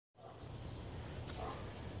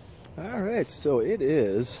Alright, so it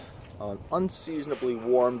is an unseasonably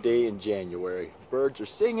warm day in January. Birds are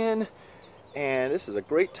singing, and this is a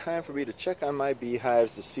great time for me to check on my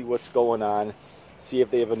beehives to see what's going on, see if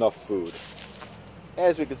they have enough food.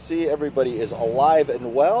 As we can see, everybody is alive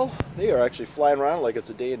and well. They are actually flying around like it's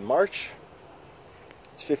a day in March.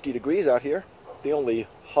 It's 50 degrees out here. They only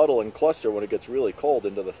huddle and cluster when it gets really cold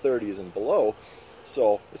into the 30s and below,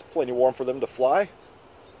 so it's plenty warm for them to fly,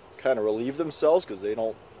 kind of relieve themselves because they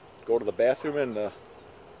don't go to the bathroom in the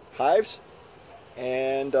hives.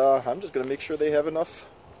 And I'm just going to make sure they have enough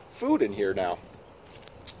food in here now.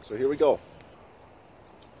 So here we go.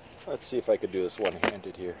 Let's see if I could do this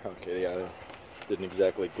one-handed here. Okay, yeah, I didn't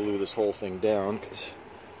exactly glue this whole thing down because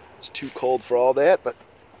it's too cold for all that, but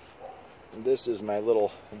this is my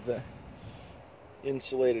little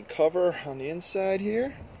insulated cover on the inside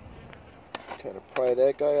here. Kind of pry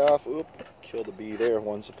that guy off. Oop, killed a bee there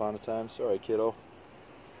once upon a time. Sorry, kiddo.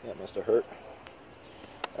 That must have hurt.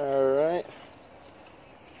 Alright.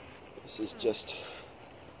 This is just...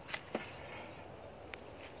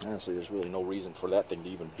 honestly, there's really no reason for that thing to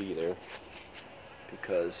even be there,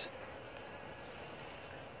 because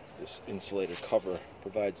this insulated cover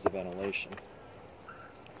provides the ventilation.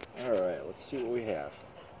 Alright, let's see what we have.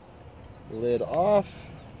 Lid off.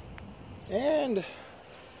 And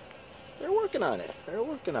they're working on it. They're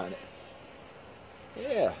working on it.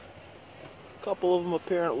 Yeah. A couple of them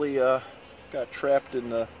apparently got trapped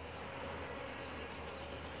in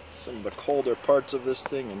some of the colder parts of this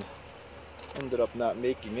thing and ended up not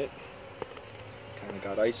making it. Kind of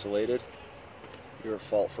got isolated. Your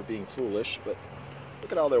fault for being foolish, but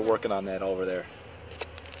look at how they're working on that over there.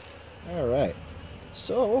 Alright,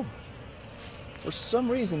 so for some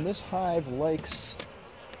reason this hive likes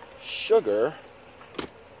sugar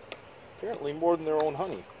apparently more than their own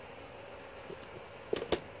honey.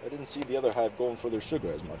 I didn't see the other hive going for their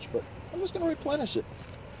sugar as much, but I'm just going to replenish it.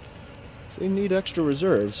 So they need extra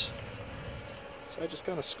reserves. So I just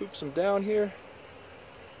kind of scoop some down here.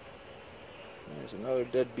 There's another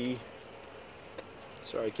dead bee.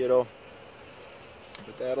 Sorry, kiddo.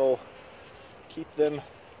 But that'll keep them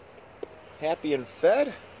happy and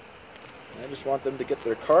fed. I just want them to get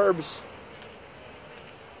their carbs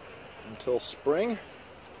until spring.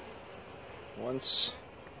 Once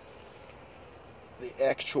the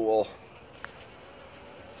actual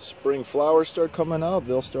spring flowers start coming out,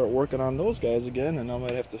 they'll start working on those guys again, and I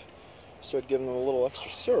might have to start giving them a little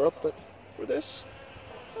extra syrup, but for this,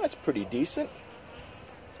 that's pretty decent.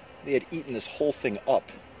 They had eaten this whole thing up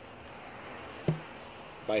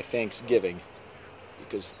by Thanksgiving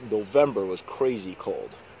because November was crazy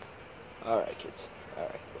cold. Alright, kids.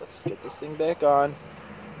 Alright, let's get this thing back on.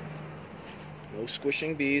 No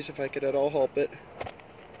squishing bees if I could at all help it.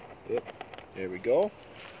 Yep. There we go.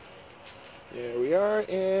 There we are,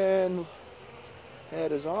 and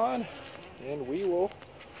head is on, and we will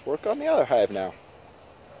work on the other hive now.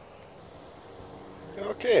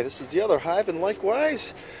 Okay, this is the other hive, and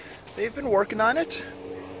likewise, they've been working on it.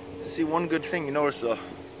 See, one good thing, you notice the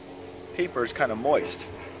paper is kind of moist.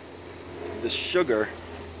 This sugar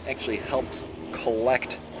actually helps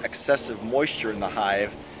collect excessive moisture in the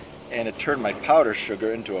hive, and it turned my powder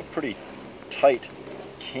sugar into a pretty tight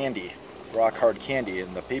candy, rock hard candy,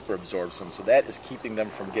 and the paper absorbs them, so that is keeping them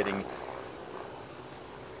from getting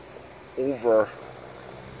over,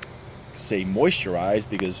 say, moisturized,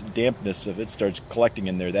 because dampness, if it starts collecting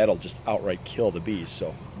in there, that'll just outright kill the bees.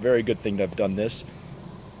 So very good thing to have done this.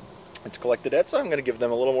 It's collected that, so I'm going to give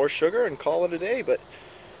them a little more sugar and call it a day. But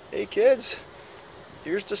hey kids,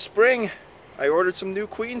 here's the spring. I ordered some new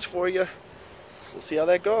queens for you. We'll see how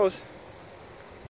that goes.